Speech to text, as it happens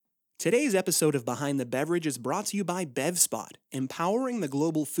Today's episode of Behind the Beverage is brought to you by BevSpot, empowering the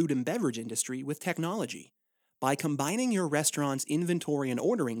global food and beverage industry with technology. By combining your restaurant's inventory and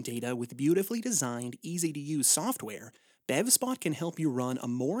ordering data with beautifully designed, easy-to-use software, BevSpot can help you run a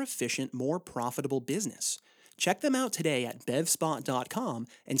more efficient, more profitable business. Check them out today at bevspot.com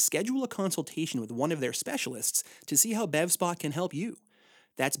and schedule a consultation with one of their specialists to see how BevSpot can help you.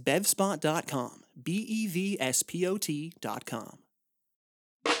 That's bevspot.com, BEVSPOT.com.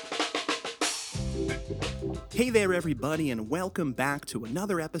 Hey there, everybody, and welcome back to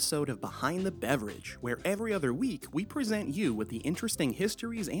another episode of Behind the Beverage, where every other week we present you with the interesting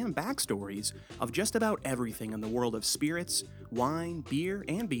histories and backstories of just about everything in the world of spirits, wine, beer,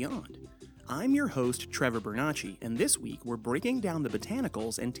 and beyond. I'm your host, Trevor Bernacci, and this week we're breaking down the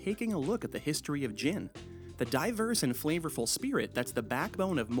botanicals and taking a look at the history of gin, the diverse and flavorful spirit that's the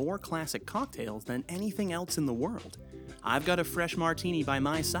backbone of more classic cocktails than anything else in the world. I've got a fresh martini by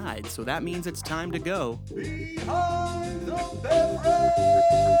my side, so that means it's time to go Behind the Beverage!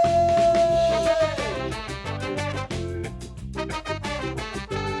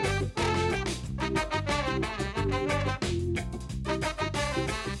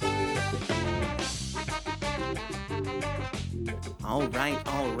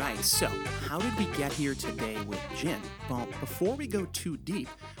 All right, so how did we get here today with gin? Well, before we go too deep,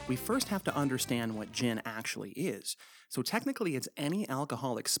 we first have to understand what gin actually is. So technically, it's any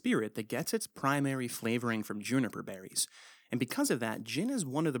alcoholic spirit that gets its primary flavoring from juniper berries. And because of that, gin is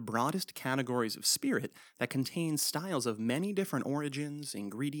one of the broadest categories of spirit that contains styles of many different origins,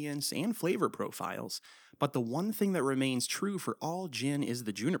 ingredients, and flavor profiles. But the one thing that remains true for all gin is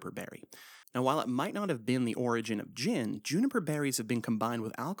the juniper berry. Now, while it might not have been the origin of gin, juniper berries have been combined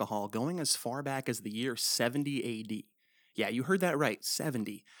with alcohol going as far back as the year 70 AD. Yeah, you heard that right,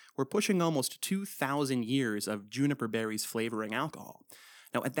 70. We're pushing almost 2,000 years of juniper berries flavoring alcohol.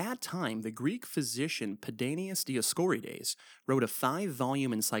 Now, at that time, the Greek physician Pedanius Dioscorides wrote a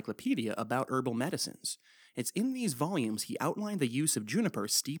 5-volume encyclopedia about herbal medicines. It's in these volumes he outlined the use of juniper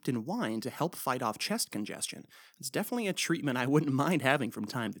steeped in wine to help fight off chest congestion. It's definitely a treatment I wouldn't mind having from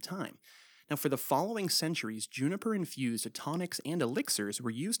time to time. Now, for the following centuries, juniper-infused tonics and elixirs were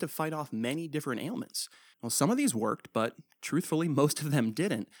used to fight off many different ailments. Well, some of these worked, but truthfully, most of them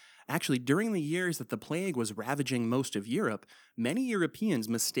didn't. Actually, during the years that the plague was ravaging most of Europe, many Europeans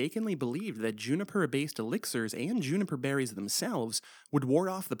mistakenly believed that juniper-based elixirs and juniper berries themselves would ward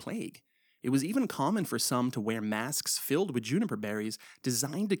off the plague. It was even common for some to wear masks filled with juniper berries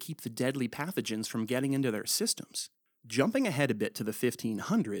designed to keep the deadly pathogens from getting into their systems. Jumping ahead a bit to the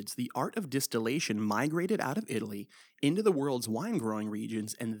 1500s, the art of distillation migrated out of Italy into the world's wine-growing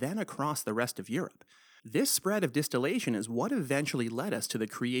regions and then across the rest of Europe. This spread of distillation is what eventually led us to the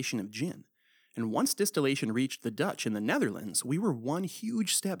creation of gin. And once distillation reached the Dutch in the Netherlands, we were one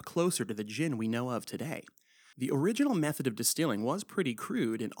huge step closer to the gin we know of today. The original method of distilling was pretty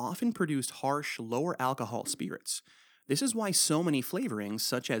crude and often produced harsh, lower alcohol spirits. This is why so many flavorings,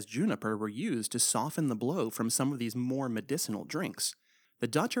 such as juniper, were used to soften the blow from some of these more medicinal drinks. The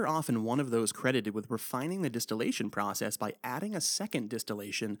Dutch are often one of those credited with refining the distillation process by adding a second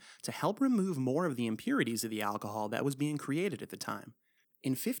distillation to help remove more of the impurities of the alcohol that was being created at the time.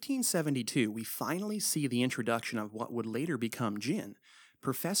 In 1572, we finally see the introduction of what would later become gin.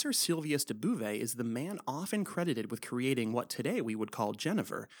 Professor Sylvius de Beauvais is the man often credited with creating what today we would call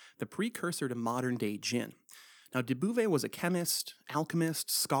Genever, the precursor to modern-day gin. Now, de Beauvais was a chemist, alchemist,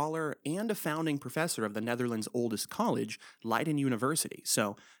 scholar, and a founding professor of the Netherlands' oldest college, Leiden University,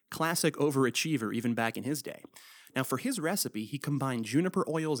 so classic overachiever even back in his day. Now, for his recipe, he combined juniper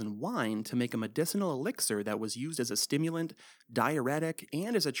oils and wine to make a medicinal elixir that was used as a stimulant, diuretic,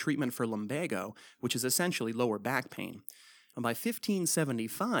 and as a treatment for lumbago, which is essentially lower back pain. And by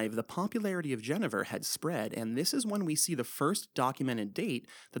 1575, the popularity of Genever had spread, and this is when we see the first documented date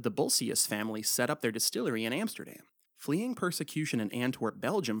that the Bolsius family set up their distillery in Amsterdam. Fleeing persecution in Antwerp,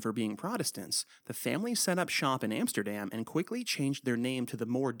 Belgium for being Protestants, the family set up shop in Amsterdam and quickly changed their name to the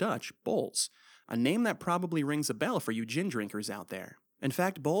more Dutch Bols, a name that probably rings a bell for you gin drinkers out there. In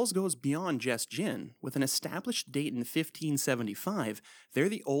fact, Bols goes beyond just gin. With an established date in 1575, they're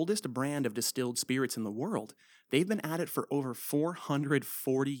the oldest brand of distilled spirits in the world. They've been at it for over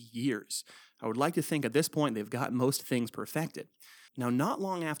 440 years. I would like to think at this point they've got most things perfected. Now, not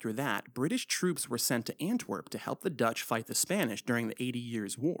long after that, British troops were sent to Antwerp to help the Dutch fight the Spanish during the 80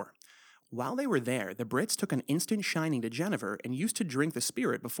 Years' War. While they were there, the Brits took an instant shining to Genever and used to drink the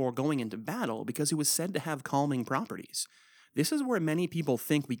spirit before going into battle because it was said to have calming properties. This is where many people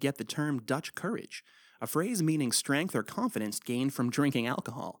think we get the term Dutch courage, a phrase meaning strength or confidence gained from drinking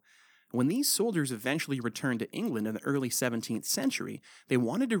alcohol. When these soldiers eventually returned to England in the early 17th century, they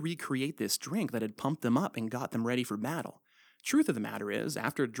wanted to recreate this drink that had pumped them up and got them ready for battle. Truth of the matter is,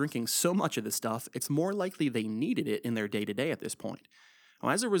 after drinking so much of the stuff, it's more likely they needed it in their day-to-day at this point.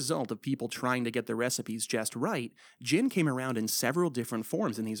 As a result of people trying to get the recipes just right, gin came around in several different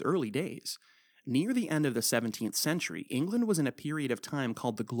forms in these early days. Near the end of the 17th century, England was in a period of time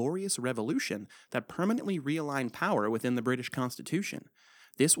called the Glorious Revolution that permanently realigned power within the British Constitution.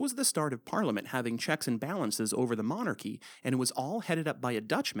 This was the start of Parliament having checks and balances over the monarchy, and it was all headed up by a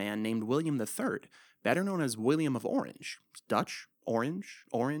Dutchman named William III, better known as William of Orange. Dutch, Orange,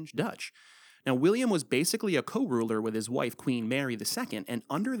 Orange, Dutch. Now, William was basically a co-ruler with his wife, Queen Mary II, and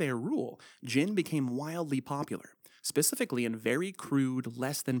under their rule, gin became wildly popular, specifically in very crude,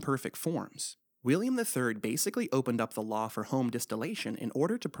 less-than-perfect forms. William III basically opened up the law for home distillation in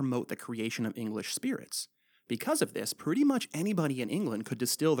order to promote the creation of English spirits. Because of this, pretty much anybody in England could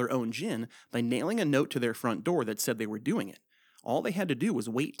distill their own gin by nailing a note to their front door that said they were doing it. All they had to do was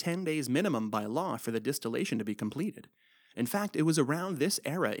wait 10 days minimum by law for the distillation to be completed. In fact, it was around this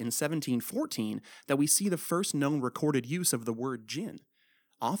era in 1714 that we see the first known recorded use of the word gin.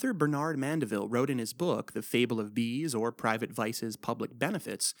 Author Bernard Mandeville wrote in his book, The Fable of Bees or Private Vice's Public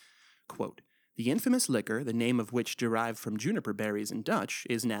Benefits, quote, "The infamous liquor, the name of which derived from juniper berries in Dutch,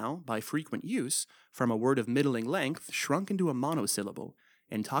 is now, by frequent use, from a word of middling length, shrunk into a monosyllable,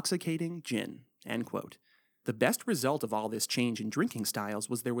 intoxicating gin." End quote. The best result of all this change in drinking styles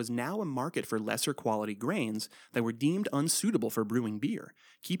was there was now a market for lesser quality grains that were deemed unsuitable for brewing beer,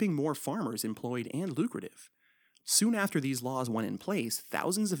 keeping more farmers employed and lucrative. Soon after these laws went in place,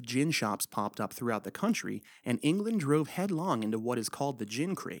 thousands of gin shops popped up throughout the country, and England drove headlong into what is called the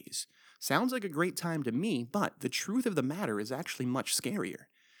gin craze. Sounds like a great time to me, but the truth of the matter is actually much scarier.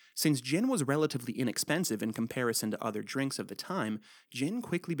 Since gin was relatively inexpensive in comparison to other drinks of the time, gin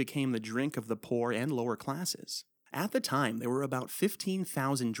quickly became the drink of the poor and lower classes. At the time, there were about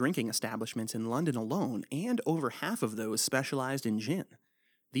 15,000 drinking establishments in London alone, and over half of those specialized in gin.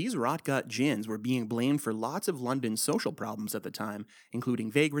 These rot-gut gins were being blamed for lots of London's social problems at the time,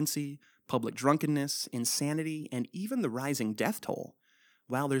 including vagrancy, public drunkenness, insanity, and even the rising death toll.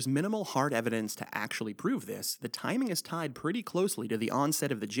 While there's minimal hard evidence to actually prove this, the timing is tied pretty closely to the onset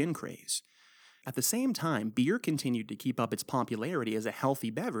of the gin craze. At the same time, beer continued to keep up its popularity as a healthy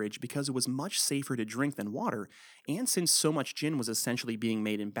beverage because it was much safer to drink than water, and since so much gin was essentially being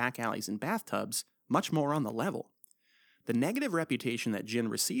made in back alleys and bathtubs, much more on the level. The negative reputation that gin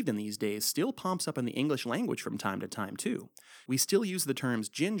received in these days still pops up in the English language from time to time, too. We still use the terms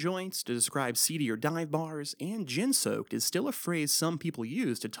gin joints to describe seedy or dive bars, and gin-soaked is still a phrase some people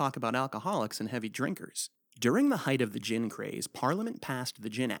use to talk about alcoholics and heavy drinkers. During the height of the gin craze, Parliament passed the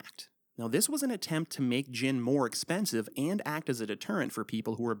Gin Act. Now, this was an attempt to make gin more expensive and act as a deterrent for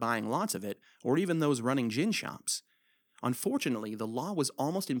people who were buying lots of it, or even those running gin shops. Unfortunately, the law was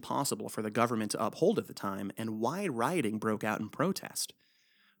almost impossible for the government to uphold at the time, and wide rioting broke out in protest.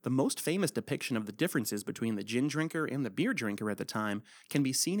 The most famous depiction of the differences between the gin drinker and the beer drinker at the time can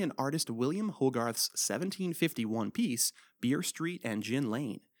be seen in artist William Hogarth's 1751 piece, Beer Street and Gin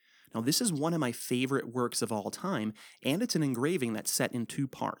Lane. Now, this is one of my favorite works of all time, and it's an engraving that's set in two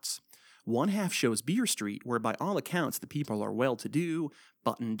parts. One half shows Beer Street, where by all accounts the people are well-to-do,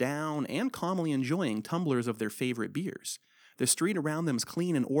 buttoned down, and calmly enjoying tumblers of their favorite beers. The street around them is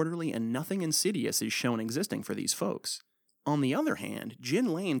clean and orderly, and nothing insidious is shown existing for these folks. On the other hand,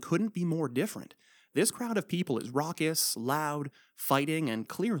 Gin Lane couldn't be more different. This crowd of people is raucous, loud, fighting, and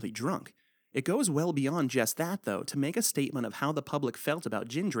clearly drunk. It goes well beyond just that, though, to make a statement of how the public felt about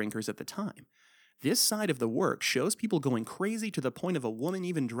gin drinkers at the time. This side of the work shows people going crazy to the point of a woman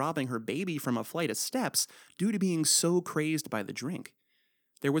even dropping her baby from a flight of steps due to being so crazed by the drink.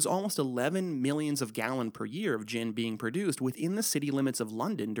 There was almost 11 millions of gallons per year of gin being produced within the city limits of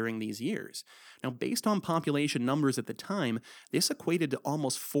London during these years. Now, based on population numbers at the time, this equated to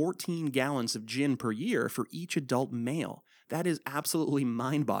almost 14 gallons of gin per year for each adult male. That is absolutely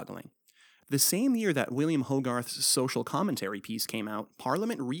mind-boggling. The same year that William Hogarth's social commentary piece came out,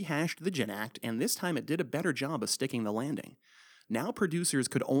 Parliament rehashed the Gin Act, and this time it did a better job of sticking the landing. Now producers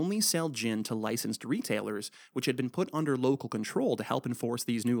could only sell gin to licensed retailers, which had been put under local control to help enforce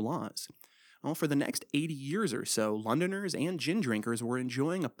these new laws. Well, for the next 80 years or so, Londoners and gin drinkers were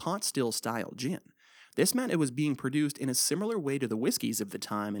enjoying a pot-still-style gin. This meant it was being produced in a similar way to the whiskeys of the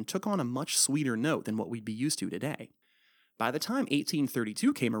time and took on a much sweeter note than what we'd be used to today. By the time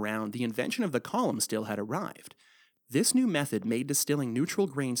 1832 came around, the invention of the column still had arrived. This new method made distilling neutral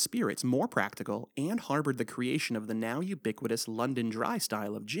grain spirits more practical and harbored the creation of the now ubiquitous London dry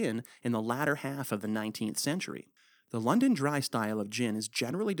style of gin in the latter half of the 19th century. The London Dry style of gin is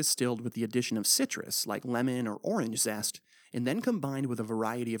generally distilled with the addition of citrus, like lemon or orange zest, and then combined with a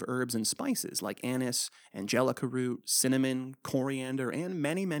variety of herbs and spices like anise, angelica root, cinnamon, coriander, and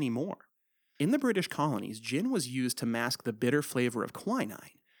many, many more. In the British colonies, gin was used to mask the bitter flavor of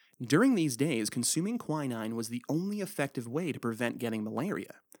quinine. During these days, consuming quinine was the only effective way to prevent getting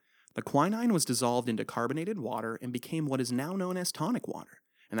malaria. The quinine was dissolved into carbonated water and became what is now known as tonic water.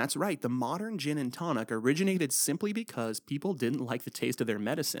 And that's right, the modern gin and tonic originated simply because people didn't like the taste of their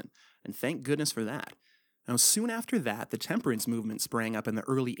medicine, and thank goodness for that. Now, soon after that, the temperance movement sprang up in the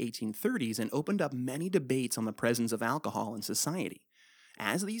early 1830s and opened up many debates on the presence of alcohol in society.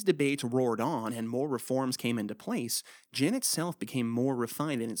 As these debates roared on and more reforms came into place, gin itself became more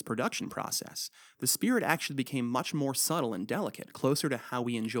refined in its production process. The spirit actually became much more subtle and delicate, closer to how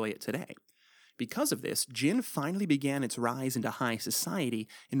we enjoy it today. Because of this, gin finally began its rise into high society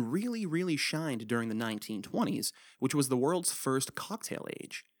and really shined during the 1920s, which was the world's first cocktail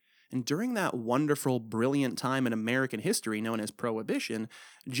age. And during that wonderful, brilliant time in American history known as Prohibition,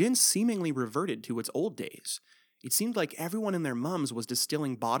 gin seemingly reverted to its old days. It seemed like everyone and their mums was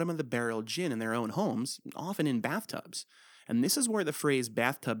distilling bottom-of-the-barrel gin in their own homes, often in bathtubs. And this is where the phrase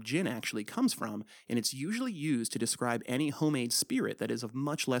bathtub gin actually comes from, and it's usually used to describe any homemade spirit that is of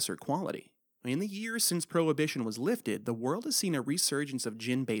much lesser quality. In the years since Prohibition was lifted, the world has seen a resurgence of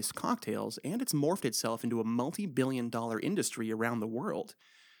gin-based cocktails, and it's morphed itself into a multi-billion-dollar industry around the world.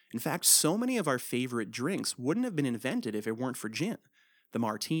 In fact, so many of our favorite drinks wouldn't have been invented if it weren't for gin. The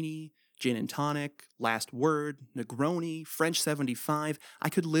martini, gin and tonic, Last Word, Negroni, French 75, I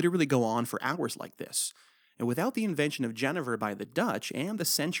could literally go on for hours like this. And without the invention of Genever by the Dutch and the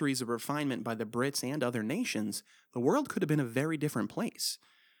centuries of refinement by the Brits and other nations, the world could have been a very different place.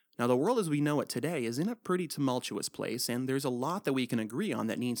 Now, the world as we know it today is in a pretty tumultuous place, and there's a lot that we can agree on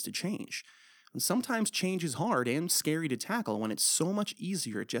that needs to change. And sometimes change is hard and scary to tackle when it's so much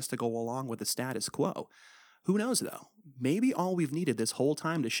easier just to go along with the status quo. Who knows, though? Maybe all we've needed this whole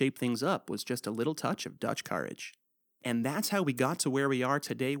time to shape things up was just a little touch of Dutch courage. And that's how we got to where we are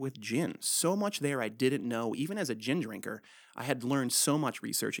today with gin. So much there I didn't know. Even as a gin drinker, I had learned so much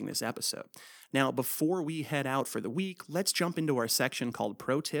researching this episode. Now, before we head out for the week, let's jump into our section called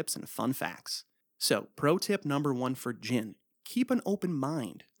Pro Tips and Fun Facts. So, pro tip number 1 for gin. Keep an open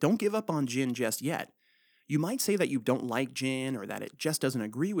mind. Don't give up on gin just yet. You might say that you don't like gin or that it just doesn't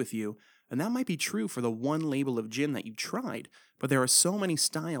agree with you, and that might be true for the one label of gin that you tried, but there are so many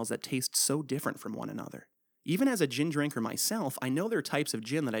styles that taste so different from one another. Even as a gin drinker myself, I know there are types of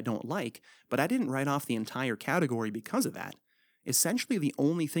gin that I don't like, but I didn't write off the entire category because of that. Essentially, the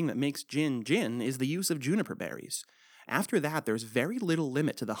only thing that makes gin gin is the use of juniper berries. After that, there's very little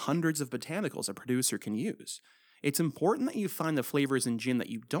limit to the hundreds of botanicals a producer can use. It's important that you find the flavors in gin that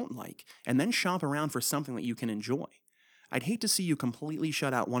you don't like, and then shop around for something that you can enjoy. I'd hate to see you completely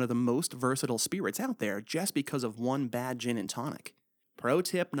shut out one of the most versatile spirits out there just because of one bad gin and tonic. Pro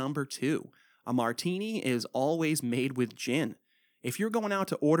tip number 2. A martini is always made with gin. If you're going out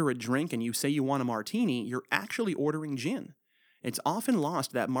to order a drink and you say you want a martini, you're actually ordering gin. It's often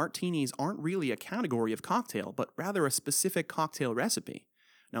lost that martinis aren't really a category of cocktail, but rather a specific cocktail recipe.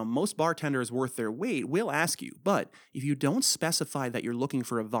 Now, most bartenders worth their weight will ask you, but if you don't specify that you're looking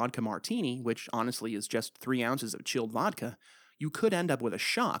for a vodka martini, which honestly is just 3 ounces of chilled vodka, you could end up with a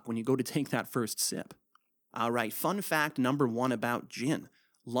shock when you go to take that first sip. Alright, fun fact number 1 about gin.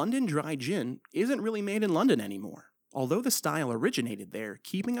 London Dry Gin isn't really made in London anymore. Although the style originated there,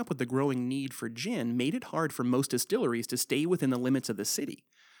 keeping up with the growing need for gin made it hard for most distilleries to stay within the limits of the city.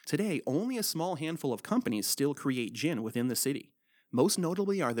 Today, only a small handful of companies still create gin within the city. Most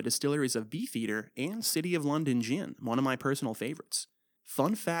notably are the distilleries of Beefeater and City of London Gin, one of my personal favorites.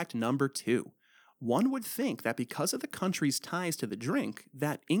 Fun fact number 2. One would think that because of the country's ties to the drink,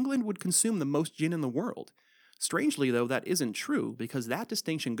 that England would consume the most gin in the world. Strangely, though, that isn't true because that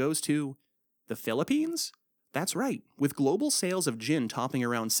distinction goes to the Philippines? That's right. With global sales of gin topping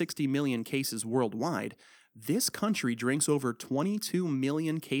around 60 million cases worldwide, this country drinks over 22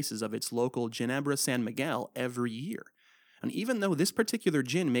 million cases of its local Ginebra San Miguel every year. And even though this particular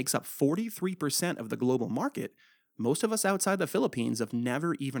gin makes up 43% of the global market, most of us outside the Philippines have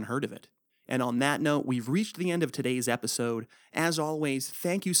never even heard of it. And on that note, we've reached the end of today's episode. As always,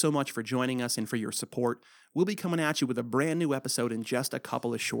 thank you so much for joining us and for your support. We'll be coming at you with a brand new episode in just a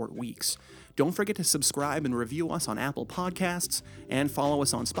couple of short weeks. Don't forget to subscribe and review us on Apple Podcasts and follow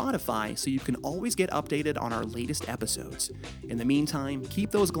us on Spotify so you can always get updated on our latest episodes. In the meantime,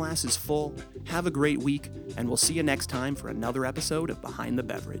 keep those glasses full, have a great week, and we'll see you next time for another episode of Behind the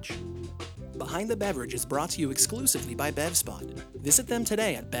Beverage. Behind the Beverage is brought to you exclusively by BevSpot. Visit them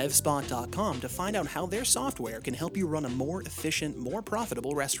today at bevspot.com to find out how their software can help you run a more efficient, more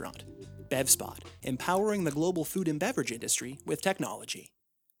profitable restaurant. BevSpot, empowering the global food and beverage industry with technology.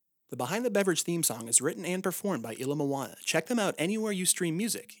 The Behind the Beverage theme song is written and performed by Ila Moana. Check them out anywhere you stream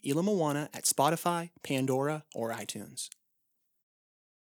music. Ila Moana at Spotify, Pandora, or iTunes.